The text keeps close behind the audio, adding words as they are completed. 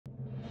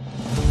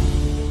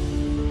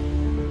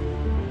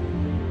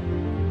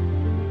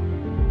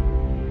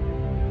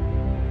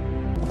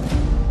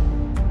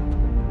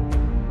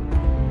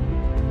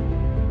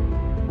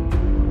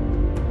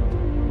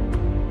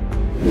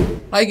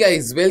Hi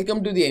guys,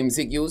 welcome to the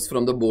MCQs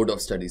from the Board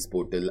of Studies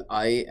portal.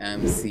 I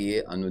am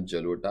CA Anuj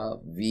Jalota.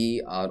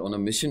 We are on a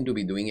mission to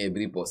be doing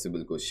every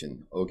possible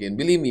question. Okay, and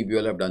believe me, we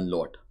all have done a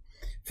lot.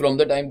 From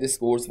the time this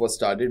course was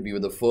started, we were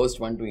the first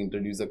one to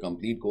introduce a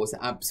complete course.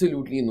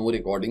 Absolutely no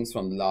recordings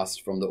from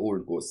the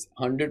old course.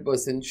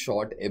 100%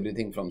 short,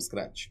 everything from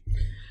scratch.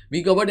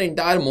 We covered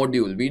entire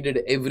module. We did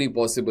every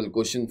possible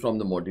question from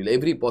the module,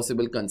 every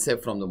possible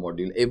concept from the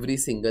module, every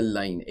single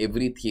line,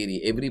 every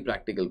theory, every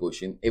practical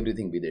question,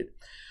 everything we did.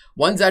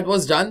 Once that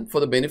was done,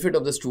 for the benefit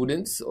of the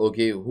students,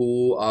 okay,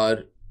 who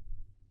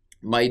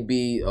might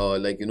be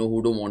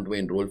who don't want to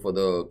enroll for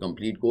the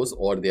complete course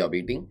or they are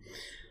waiting,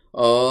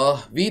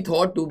 we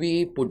thought to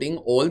be putting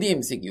all the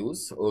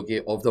MCQs,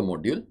 okay, of the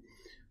module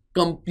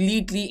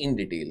completely in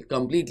detail.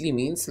 Completely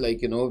means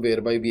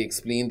whereby we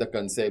explain the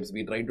concepts.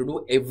 We try to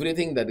do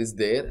everything that is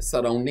there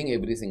surrounding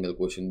every single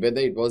question, whether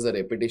it was a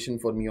repetition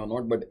for me or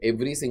not, but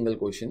every single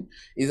question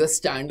is a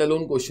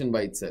standalone question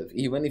by itself.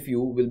 Even if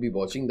you will be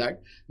watching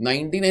that,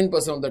 99%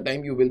 of the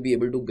time you will be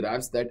able to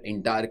grasp that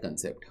entire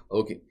concept.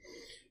 Okay.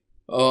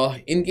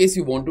 In case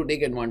you want to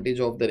take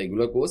advantage of the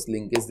regular course,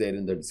 link is there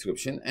in the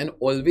description, and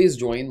always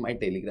join my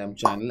Telegram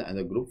channel and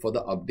the group for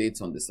the updates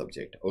on this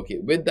subject. Okay,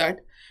 with that,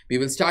 we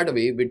will start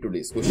away with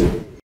today's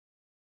question.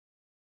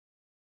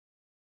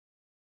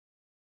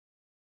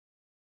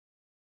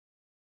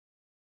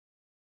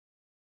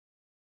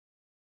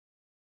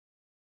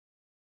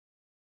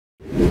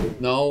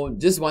 Now,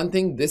 just one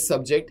thing, this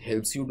subject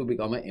helps you to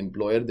become an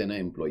employer than an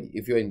employee.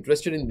 If you're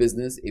interested in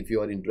business, if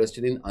you are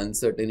interested in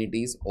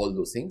uncertainties, all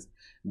those things,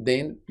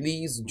 then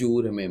please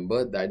do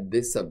remember that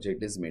this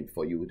subject is meant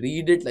for you.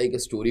 Read it like a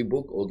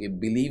storybook. Okay,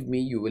 believe me,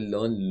 you will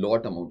learn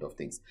lot amount of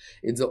things.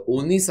 It's the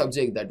only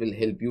subject that will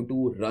help you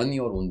to run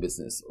your own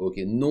business.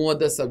 Okay, no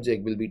other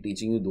subject will be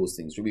teaching you those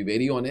things. To be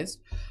very honest,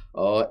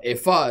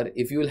 FR,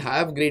 if you will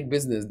have great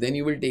business, then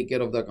you will take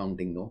care of the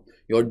accounting, no?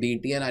 Your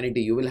DT and RT,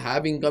 you will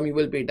have income, you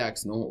will pay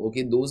tax, no?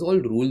 Okay, those all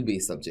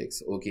rule-based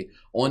subjects. Okay,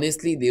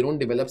 honestly, they don't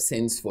develop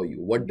sense for you.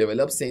 What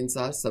develops sense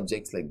are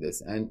subjects like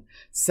this. And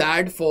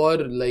sad for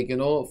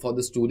for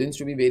the students,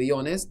 to be very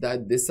honest,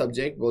 that this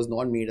subject was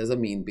not made as a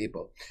main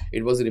paper.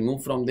 It was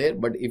removed from there.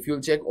 But if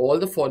you'll check all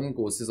the foreign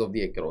courses of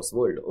the across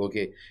world,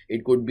 okay,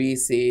 it could be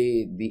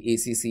say the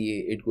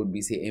ACCA, it could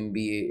be say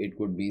MBA, it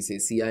could be say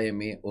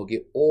CIMA.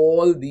 Okay,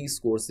 all these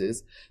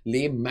courses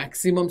lay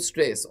maximum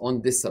stress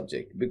on this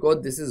subject,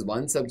 because this is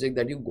one subject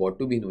that you got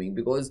to be knowing,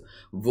 because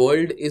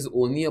world is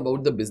only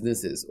about the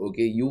businesses.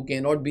 Okay, you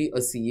cannot be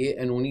a CA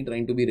and only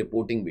trying to be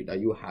reporting beta.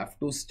 You have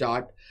to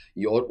start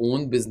your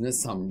own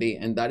business someday,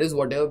 and that is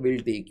whatever will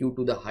take you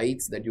to the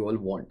heights that you all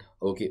want.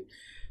 Okay,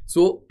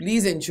 so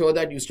please ensure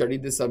that you study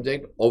this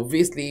subject.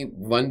 Obviously,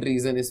 one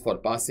reason is for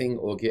passing,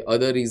 okay,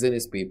 other reason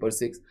is paper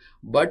 6,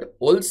 but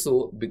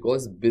also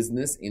because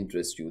business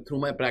interests you. Through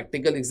my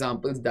practical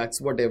examples, that's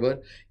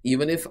whatever,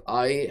 even if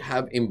I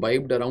have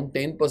imbibed around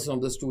 10%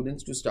 of the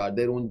students to start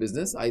their own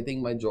business, I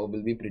think my job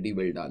will be pretty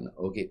well done.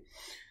 Okay,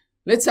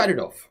 let's start it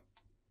off.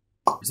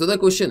 So the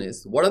question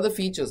is, what are the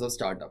features of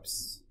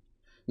startups?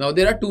 Now,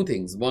 there are two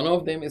things. One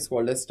of them is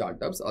called as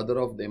startups. Other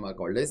of them are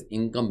called as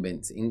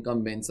incumbents.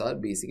 Incumbents are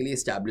basically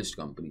established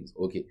companies.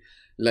 Okay.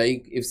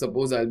 Like if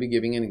suppose I'll be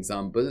giving an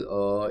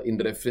example in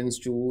reference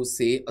to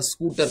say a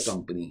scooter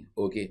company.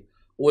 Okay.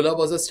 Ola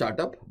was a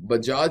startup.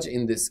 Bajaj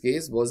in this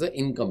case was an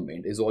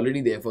incumbent, is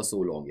already there for so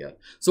long here.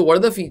 So what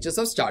are the features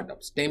of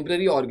startups?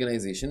 Temporary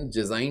organization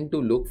designed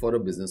to look for a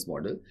business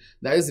model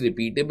that is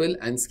repeatable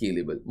and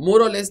scalable.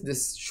 More or less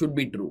this should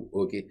be true.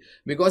 Okay,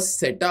 because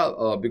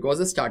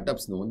the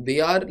startups know,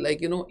 they are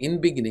in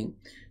beginning,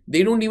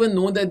 they don't even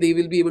know that they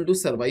will be able to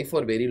survive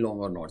for very long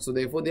or not. So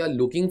therefore, they are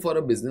looking for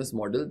a business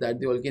model that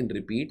they all can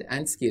repeat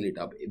and scale it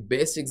up.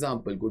 Best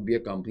example could be a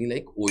company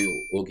like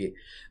Oyo. Okay,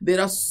 there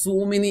are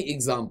so many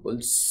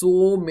examples,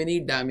 so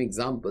many damn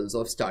examples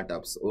of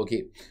startups.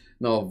 Okay,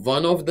 now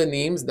one of the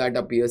names that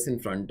appears in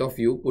front of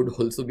you could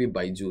also be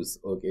Byju's.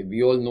 Okay,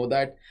 we all know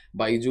that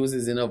Byju's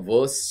is in a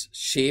worst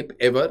shape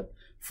ever,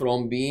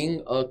 from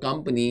being a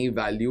company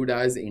valued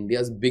as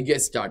India's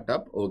biggest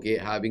startup, okay,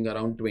 having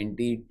around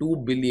 22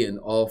 billion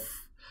of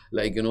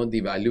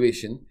the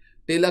valuation,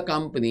 till a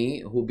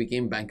company who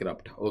became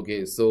bankrupt.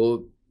 Okay,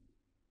 so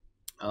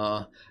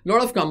lot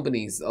of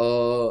companies,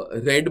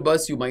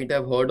 Redbus you might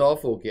have heard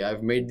of. Okay,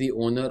 I've met the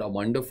owner, a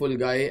wonderful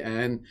guy,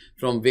 and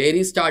from where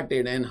he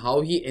started and how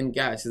he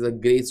encashed is a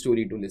great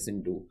story to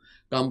listen to.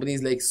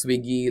 Companies like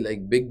Swiggy,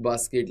 like Big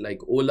Basket, like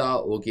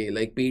Ola, okay,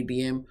 like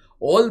Paytm,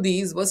 all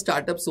these were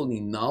startups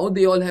only. Now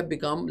they all have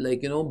become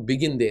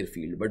big in their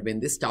field. But when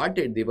they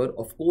started, they were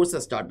of course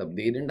a startup.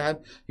 They didn't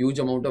have huge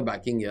amount of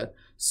backing here.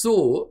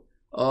 So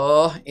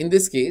in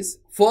this case,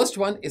 first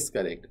one is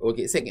correct.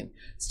 Okay, second,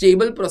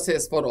 stable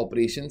process for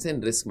operations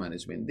and risk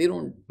management. They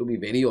don't, to be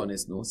very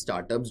honest, no,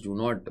 startups do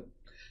not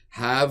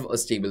have a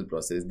stable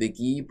process. They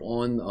keep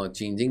on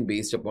changing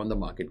based upon the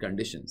market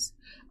conditions.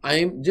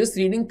 I'm just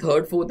reading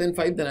third, fourth and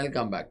fifth, then I'll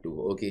come back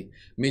to, okay.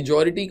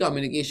 Majority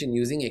communication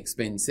using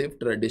expensive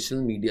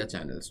traditional media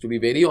channels. To be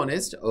very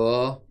honest,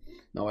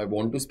 now I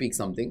want to speak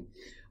something.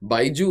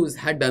 Byju's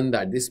had done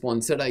that. They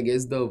sponsored, I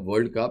guess, the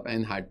World Cup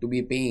and had to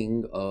be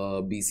paying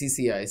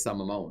BCCI some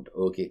amount.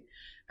 Okay.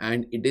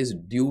 And it is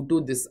due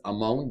to this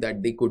amount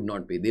that they could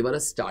not pay. They were a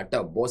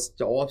startup, was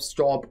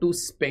stopped to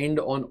spend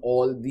on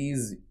all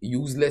these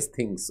useless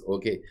things.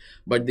 Okay.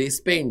 But they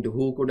spent.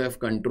 Who could have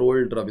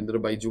controlled Ravindra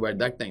Byju at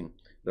that time?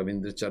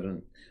 Ravindra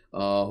Charan.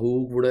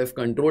 Who would have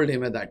controlled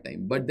him at that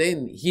time? But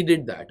then he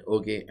did that.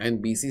 Okay.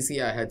 And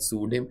BCCI had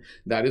sued him.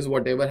 That is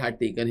whatever had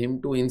taken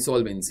him to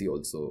insolvency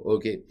also.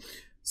 Okay.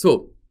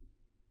 So,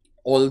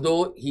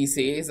 although he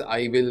says,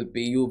 I will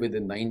pay you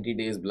within 90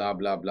 days, blah,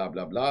 blah, blah,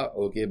 blah, blah.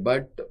 Okay,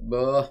 but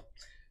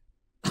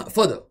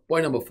further,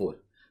 point number 4.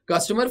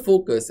 Customer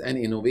focus and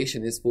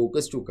innovation is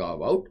focused to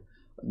carve out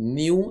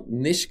new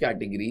niche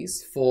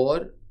categories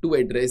to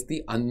address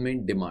the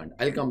unmet demand.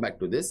 I'll come back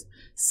to this.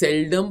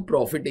 Seldom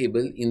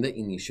profitable in the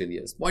initial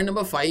years. Point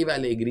number 5,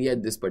 I'll agree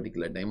at this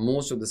particular time.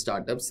 Most of the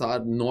startups are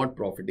not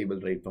profitable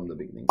right from the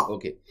beginning.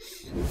 Okay,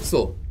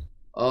 so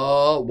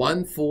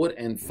 1, 4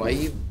 and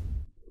 5.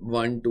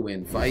 1, 2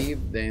 and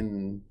 5,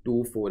 then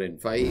 2, 4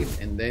 and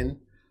 5, and then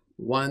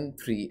 1,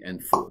 3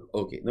 and 4.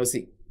 Okay, now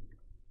see,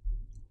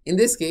 in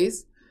this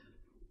case,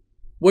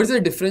 what is the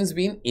difference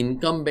between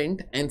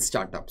incumbent and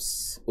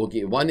startups?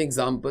 Okay, one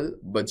example,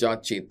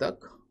 Bajaj Chetak,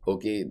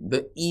 okay,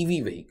 the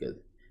EV vehicle.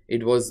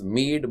 It was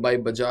made by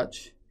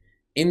Bajaj.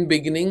 In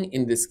beginning,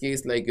 in this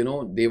case, like, you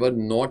know, they were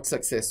not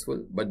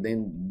successful, but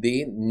then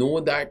they know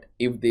that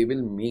if they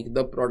will make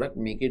the product,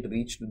 make it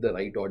reach to the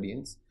right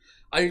audience,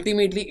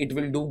 ultimately it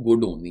will do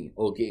good only.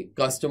 Okay,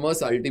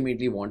 customers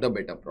ultimately want a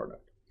better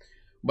product.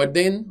 But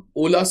then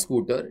Ola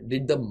scooter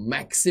did the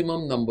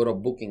maximum number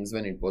of bookings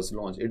when it was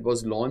launched. It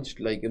was launched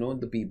like, you know,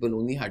 the people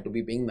only had to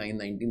be paying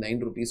 999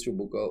 rupees to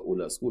book a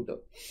Ola scooter.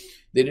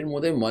 They did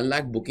more than 1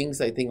 lakh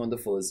bookings, I think, on the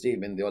first day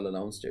when they all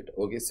announced it.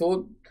 Okay,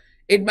 so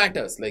it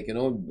matters, like, you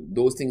know,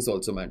 those things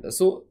also matter.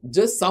 So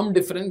just some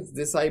difference,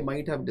 this I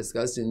might have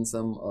discussed in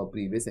some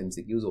previous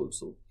MCQs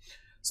also.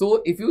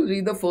 So if you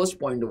read the first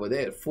point over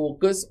there,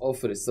 focus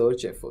of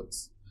research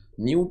efforts,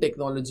 new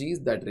technologies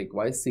that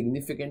require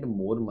significant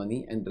more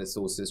money and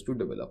resources to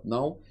develop.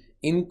 Now,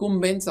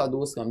 incumbents are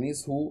those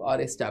companies who are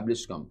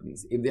established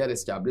companies. If they are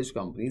established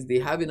companies, they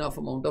have enough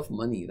amount of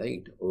money,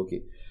 right?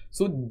 Okay.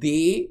 So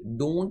they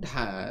don't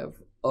have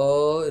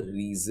a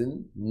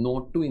reason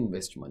not to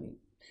invest money.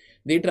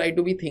 They try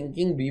to be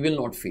thinking, we will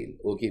not fail.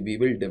 Okay. We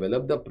will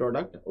develop the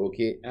product.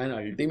 Okay. And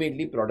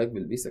ultimately product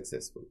will be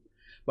successful.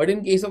 But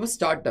in case of a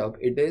startup,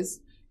 it is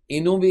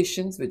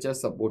innovations which are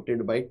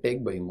supported by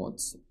tech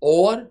behemoths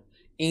or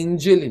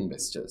angel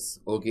investors.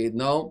 Okay,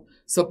 now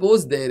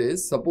suppose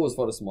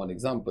for a small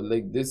example,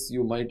 like this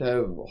you might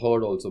have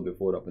heard also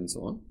before up and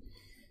so on.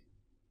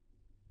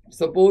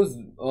 Suppose,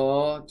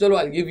 chalo,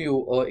 I'll give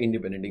you an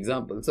independent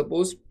example.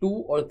 Suppose 2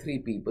 or 3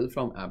 people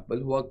from Apple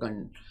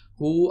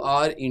who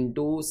are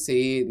into,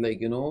 say,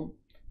 like, you know,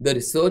 the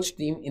research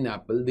team in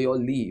Apple, they all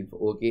leave,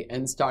 okay,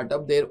 and start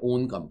up their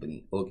own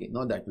company. Okay,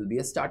 now that will be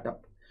a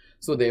startup.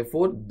 So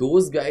therefore,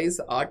 those guys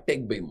are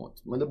tech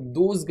behemoths.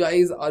 Those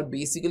guys are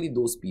basically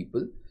those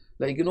people,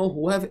 like, you know,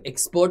 who have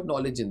expert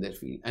knowledge in their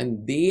field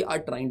and they are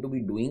trying to be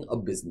doing a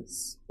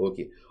business.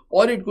 Okay,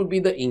 or it could be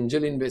the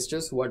angel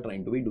investors who are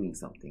trying to be doing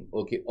something.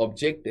 Okay,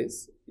 object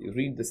is, you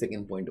read the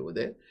second point over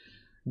there,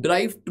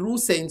 drive true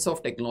sense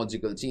of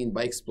technological change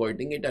by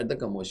exploiting it at the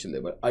commercial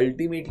level.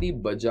 Ultimately,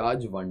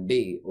 Bajaj one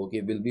day,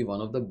 okay, will be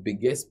one of the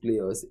biggest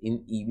players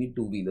in EV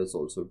two-wheelers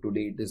also.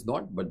 Today it is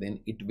not, but then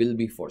it will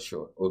be for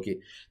sure. Okay,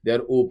 they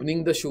are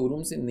opening the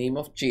showrooms in name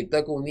of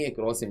Chetak only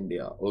across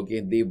India.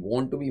 Okay, they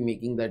want to be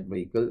making that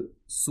vehicle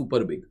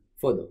super big.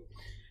 Further,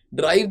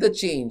 drive the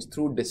change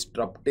through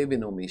disruptive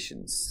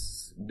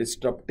innovations.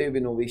 Disruptive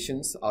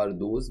innovations are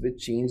those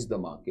which change the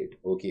market.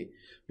 Okay,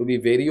 to be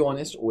very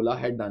honest, Ola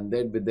had done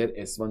that with their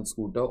S1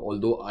 scooter,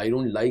 although I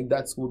don't like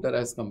that scooter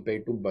as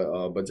compared to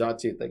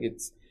Bajaj Chetak.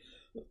 It's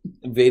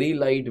very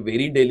light,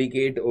 very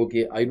delicate.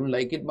 Okay, I don't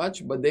like it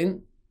much, but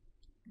then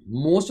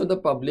most of the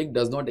public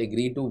does not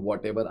agree to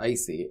whatever I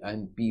say,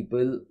 and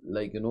people,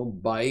 like, you know,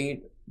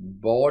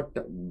 bought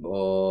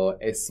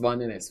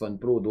S1 and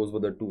S1 Pro. Those were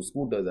the 2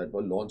 scooters that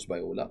were launched by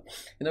Ola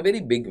in a very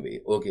big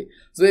way. Okay,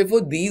 so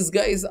therefore these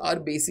guys are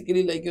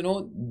basically, like, you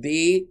know,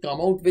 they come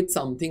out with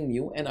something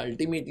new and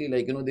ultimately,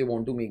 like, you know, they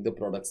want to make the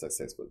product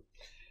successful.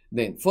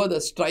 Then further,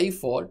 strive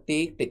for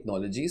take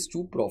technologies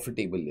to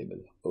profitable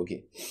level.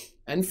 Okay,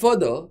 and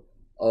further,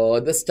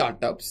 the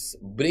startups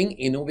bring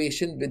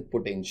innovation with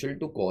potential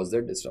to cause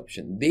the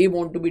disruption. They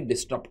want to be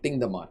disrupting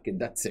the market.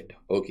 That's it.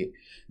 Okay.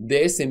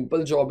 Their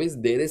simple job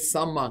is, there is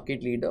some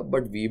market leader,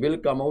 but we will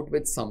come out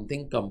with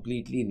something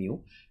completely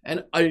new.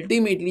 And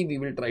ultimately, we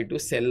will try to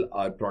sell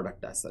our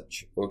product as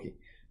such. Okay.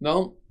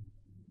 Now,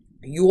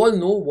 you all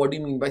know what do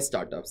you mean by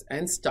startups,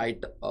 and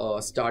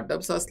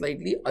startups are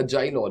slightly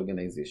agile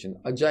organization.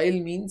 Agile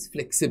means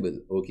flexible.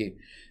 Okay,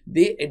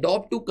 they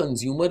adopt to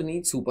consumer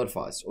needs super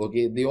fast.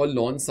 Okay, they all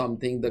launch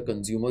something the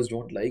consumers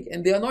don't like,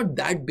 and they are not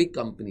that big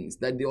companies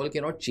that they all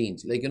cannot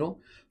change. Like, you know,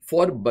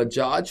 for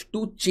Bajaj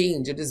to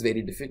change, it is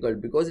very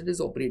difficult because it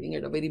is operating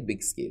at a very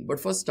big scale. But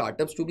for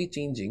startups to be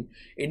changing,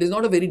 it is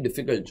not a very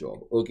difficult job.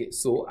 Okay,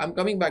 so I'm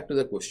coming back to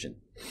the question.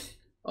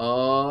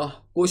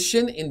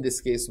 Question in this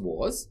case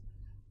was,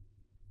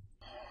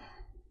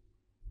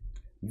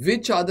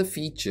 which are the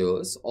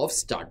features of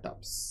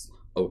startups?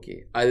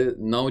 Okay, I'll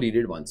now read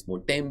it once more.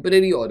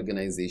 Temporary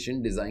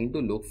organization designed to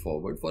look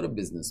forward for a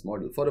business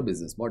model,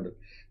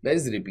 that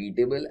is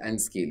repeatable and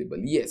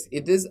scalable. Yes,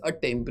 it is a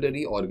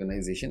temporary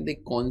organization. They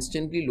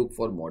constantly look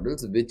for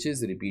models which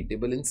is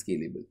repeatable and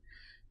scalable.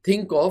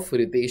 Think of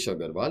Ritesh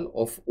Agarwal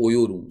of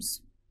Oyo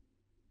Rooms.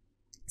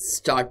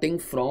 Starting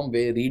from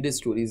where read his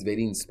story is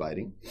very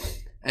inspiring,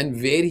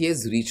 and where he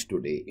has reached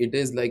today, it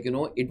is like, you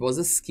know, it was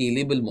a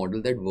scalable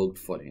model that worked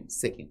for him.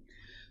 Second,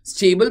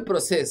 stable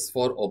process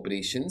for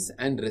operations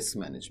and risk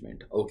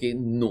management. Okay,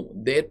 no,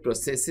 their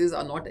processes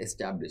are not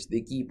established.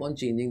 They keep on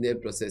changing their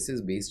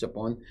processes based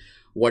upon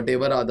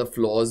whatever are the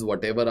flaws,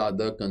 whatever are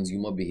the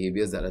consumer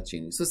behaviors that are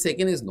changing. So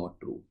second is not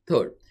true.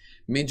 Third,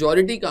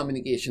 majority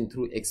communication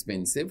through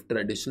expensive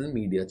traditional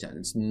media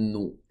channels.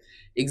 No.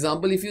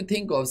 Example, if you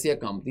think of, say, a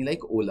company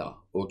like Ola,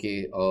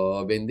 okay,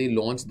 when they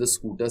launched the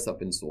scooters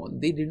up and so on,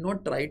 they did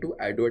not try to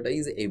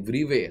advertise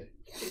everywhere,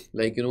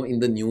 like, you know, in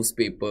the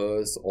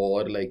newspapers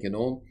or like, you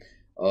know,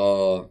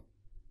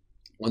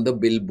 on the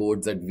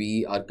billboards that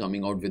we are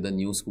coming out with a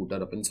new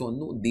scooter up and so on.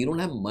 No, they don't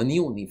have money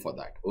only for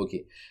that.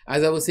 Okay,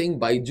 as I was saying,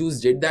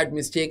 Byju's did that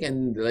mistake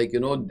and, like, you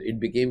know,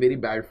 it became very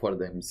bad for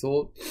them.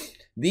 So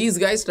these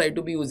guys try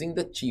to be using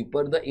the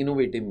cheaper, the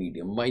innovative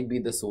medium, might be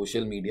the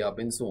social media up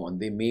and so on.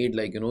 They made,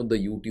 like, you know, the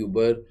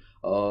YouTuber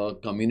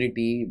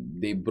community,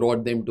 they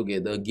brought them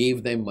together,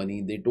 gave them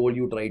money, they told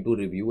you try to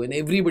review, and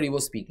everybody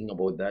was speaking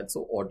about that.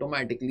 So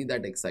automatically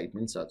that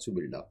excitement starts to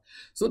build up.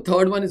 So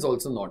third one is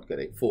also not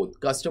correct. Fourth,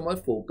 customer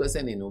focus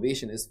and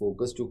innovation is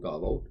focused to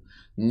carve out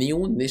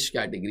new niche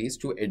categories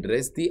to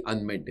address the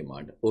unmet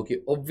demand. Okay,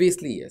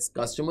 obviously yes,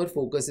 customer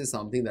focus is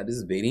something that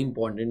is very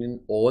important in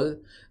all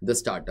the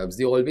startups.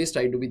 They always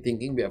try to be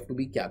thinking we have to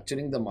be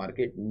capturing the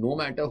market no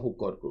matter hook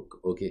or crook.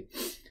 Okay,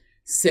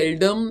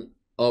 seldom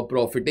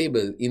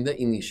profitable in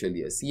the initial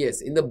years.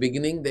 Yes, in the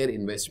beginning their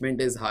investment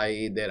is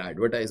high, their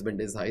advertisement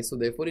is high, so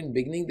therefore in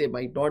beginning they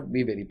might not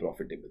be very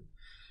profitable.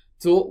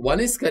 So 1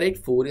 is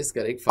correct, 4 is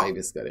correct, 5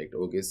 is correct.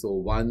 Okay, so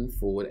 1,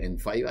 4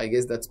 and 5, I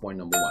guess that's point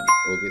number 1.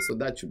 Okay, so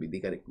that should be the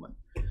correct one.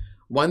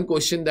 One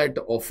question that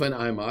often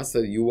I am asked,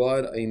 sir, you are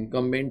an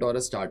incumbent or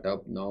a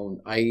startup? Now,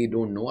 I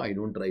don't know. I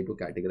don't try to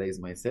categorize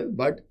myself,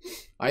 but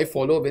I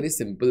follow a very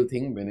simple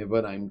thing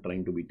whenever I'm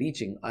trying to be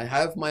teaching. I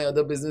have my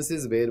other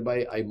businesses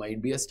whereby I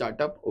might be a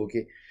startup,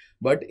 okay.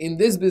 But in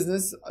this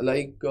business,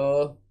 like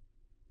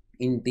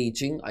in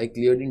teaching, I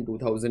cleared in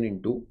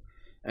 2002.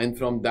 And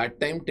from that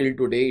time till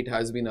today, it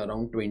has been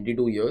around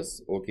 22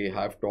 years, okay.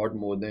 I have taught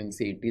more than,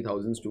 say,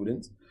 80,000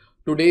 students.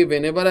 Today,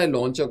 whenever I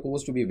launch a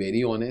course, to be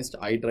very honest,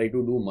 I try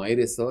to do my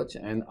research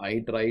and I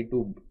try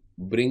to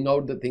bring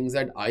out the things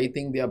that I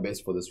think they are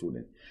best for the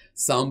student.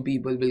 Some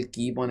people will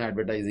keep on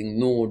advertising,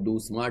 no, do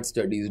smart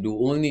studies, do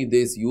only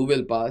this, you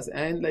will pass.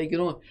 And, like, you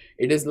know,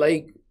 it is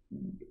like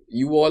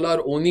you all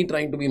are only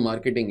trying to be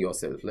marketing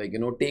yourself. Like, you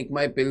know, take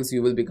my pills,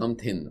 you will become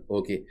thin.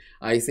 Okay,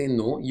 I say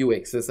no, you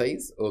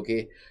exercise.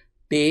 Okay,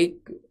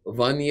 take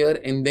 1 year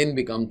and then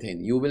become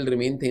thin. You will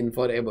remain thin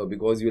forever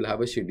because you'll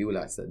have a schedule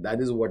as such. That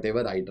is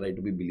whatever I try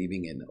to be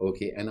believing in.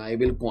 Okay, and I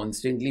will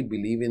constantly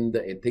believe in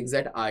the ethics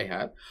that I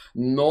have,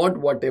 not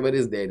whatever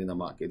is there in the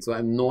market. So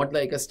I'm not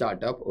like a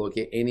startup.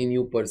 Okay, any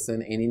new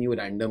person, any new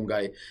random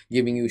guy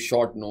giving you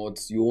short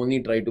notes, you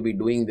only try to be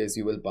doing this,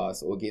 you will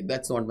pass. Okay,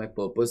 that's not my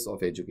purpose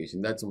of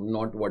education. That's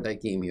not what I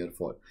came here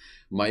for.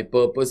 My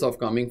purpose of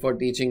coming for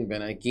teaching,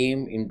 when I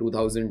came in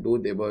 2002,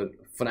 there were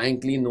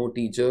frankly no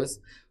teachers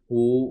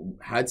who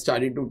had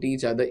started to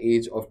teach at the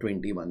age of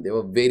 21. There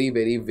were very,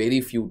 very, very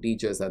few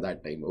teachers at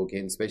that time. Okay,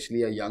 and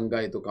especially a young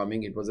guy to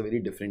coming, it was a very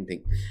different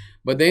thing.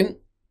 But then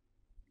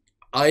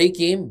I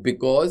came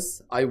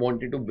because I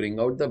wanted to bring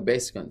out the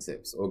best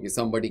concepts. Okay,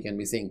 somebody can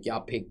be saying,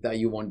 kya phekta,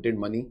 you wanted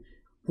money.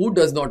 Who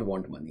does not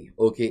want money?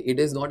 Okay, it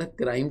is not a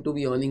crime to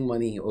be earning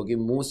money. Okay,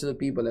 most of the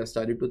people have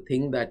started to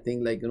think that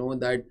thing, like, you know,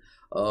 that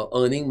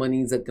earning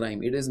money is a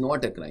crime. It is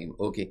not a crime.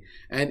 Okay,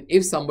 and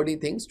if somebody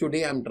thinks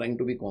today I'm trying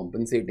to be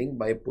compensating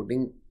by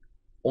putting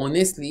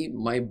honestly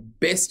my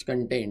best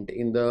content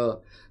in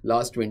the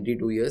last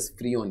 22 years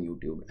free on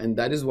YouTube, and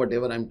that is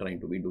whatever I'm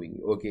trying to be doing.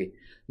 Okay,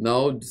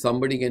 now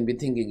somebody can be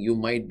thinking you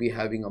might be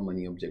having a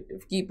money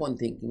objective. Keep on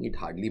thinking, it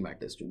hardly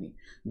matters to me.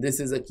 This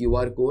is a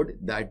QR code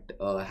that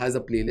has a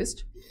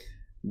playlist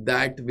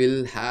that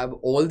will have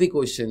all the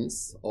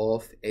questions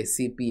of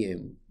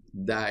SCPM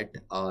that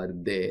are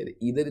there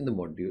either in the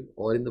module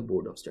or in the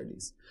board of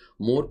studies.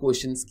 More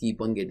questions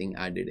keep on getting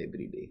added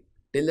every day.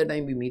 Till the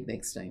time we meet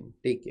next time,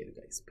 take care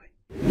guys, bye.